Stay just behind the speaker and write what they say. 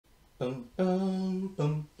Bum bum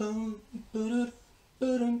bum bum ba-da,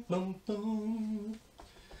 ba-dum bum bum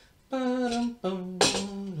ba-dum bum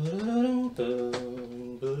ba-da-dum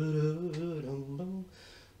bum ba-da-dum bum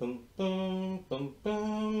bum bum bum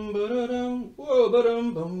bum ba-da-dum whoa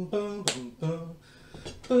ba-dum bum bum bum bum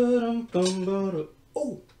ba-dum bum ba-da.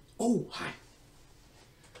 Oh, hi.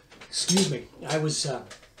 Excuse me. I was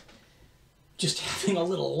just having a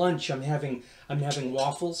little lunch. I'm having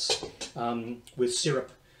waffles with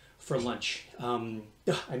syrup for lunch.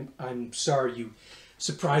 I'm sorry you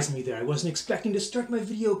surprised me there. I wasn't expecting to start my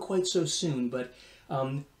video quite so soon, but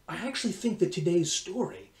I actually think that today's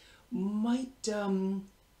story might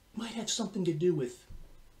have something to do with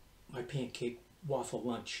my pancake waffle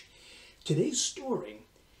lunch. Today's story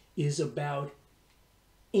is about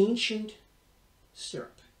ancient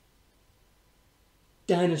syrup.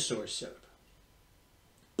 Dinosaur syrup.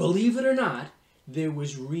 Believe it or not, there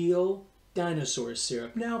was real dinosaur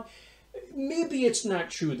syrup. Now, maybe it's not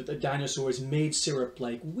true that the dinosaurs made syrup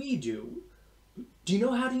like we do. Do you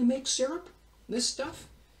know how do you make syrup? This stuff?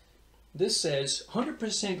 This says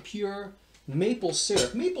 100% pure maple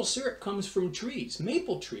syrup. Maple syrup comes from trees,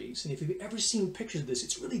 maple trees. And if you've ever seen pictures of this,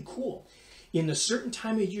 it's really cool. In a certain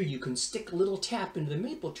time of year, you can stick a little tap into the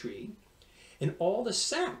maple tree, and all the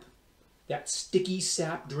sap, that sticky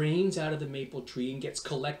sap, drains out of the maple tree and gets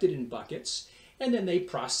collected in buckets, and then they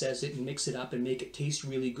process it and mix it up and make it taste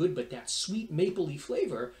really good, but that sweet mapley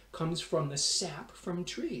flavor comes from the sap from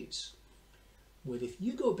trees. Well, if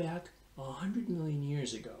you go back 100 million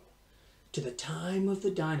years ago to the time of the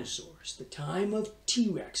dinosaurs, the time of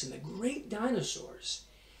T-Rex and the great dinosaurs,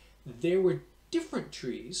 there were different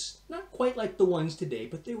trees, not quite like the ones today,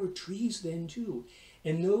 but there were trees then too.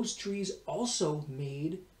 And those trees also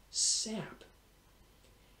made sap.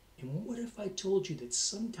 And what if I told you that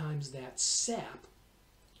sometimes that sap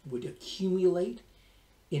would accumulate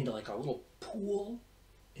into like a little pool,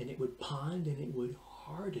 and it would pond and it would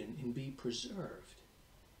harden and be preserved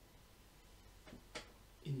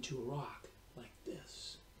into a rock like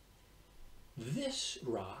this. This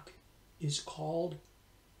rock is called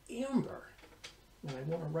amber. And I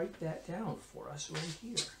want to write that down for us right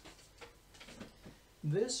here.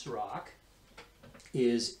 This rock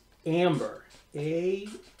is amber.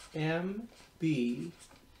 A-M-B-E-R.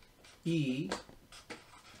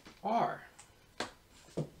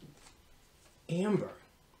 Amber.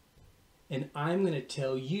 And I'm going to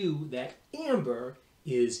tell you that amber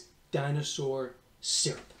is dinosaur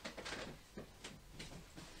syrup.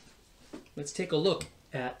 Let's take a look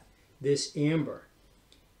at this amber.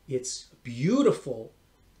 It's beautiful,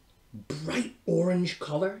 bright orange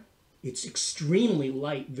color. It's extremely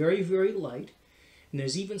light, very, very light. And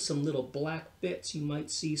there's even some little black bits. You might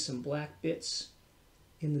see some black bits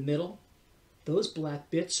in the middle. Those black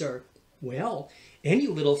bits are, well, any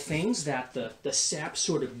little things that the sap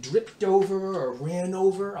sort of dripped over or ran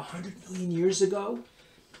over 100 million years ago.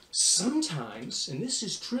 Sometimes, and this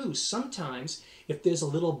is true, sometimes if there's a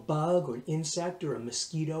little bug or an insect or a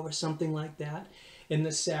mosquito or something like that, and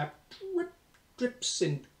the sap drips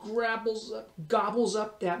and gobbles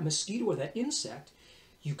up that mosquito or that insect,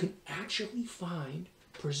 you can actually find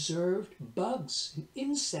preserved bugs and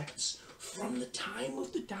insects from the time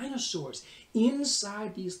of the dinosaurs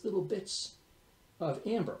inside these little bits of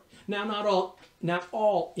amber. Now, not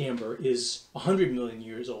all amber is 100 million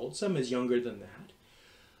years old. Some is younger than that.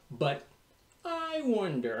 But I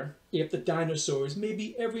wonder if the dinosaurs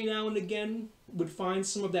maybe every now and again would find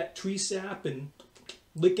some of that tree sap and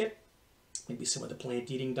lick it. Maybe some of the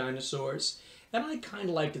plant-eating dinosaurs. And I kind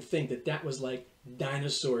of like to think that that was like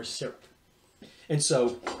dinosaur syrup. And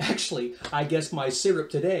so, actually, I guess my syrup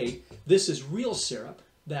today, this is real syrup.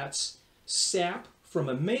 That's sap from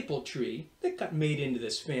a maple tree that got made into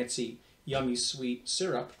this fancy, yummy, sweet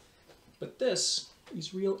syrup. But this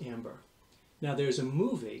is real amber. Now, there's a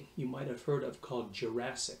movie you might have heard of called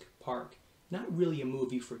Jurassic Park. Not really a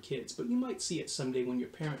movie for kids, but you might see it someday when your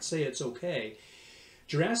parents say it's okay.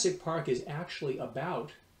 Jurassic Park is actually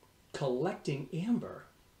about collecting amber,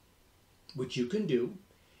 which you can do,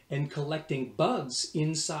 and collecting bugs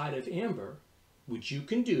inside of amber, which you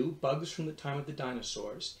can do, bugs from the time of the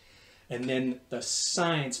dinosaurs. And then the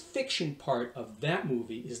science fiction part of that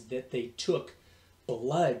movie is that they took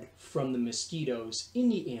blood from the mosquitoes in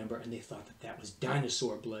the amber and they thought that that was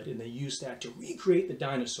dinosaur blood, and they used that to recreate the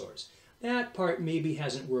dinosaurs. That part maybe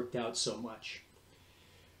hasn't worked out so much.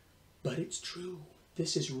 But it's true.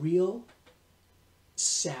 This is real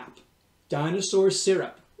sap, dinosaur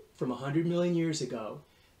syrup from 100 million years ago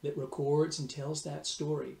that records and tells that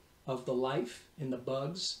story of the life and the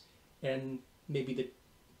bugs and maybe the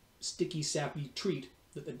sticky, sappy treat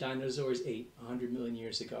that the dinosaurs ate 100 million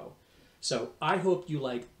years ago. So I hope you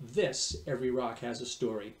like this Every Rock Has a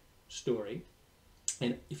Story.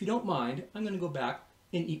 And if you don't mind, I'm going to go back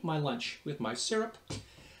and eat my lunch with my syrup.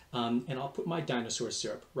 And I'll put my dinosaur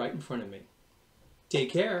syrup right in front of me.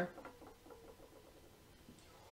 Take care.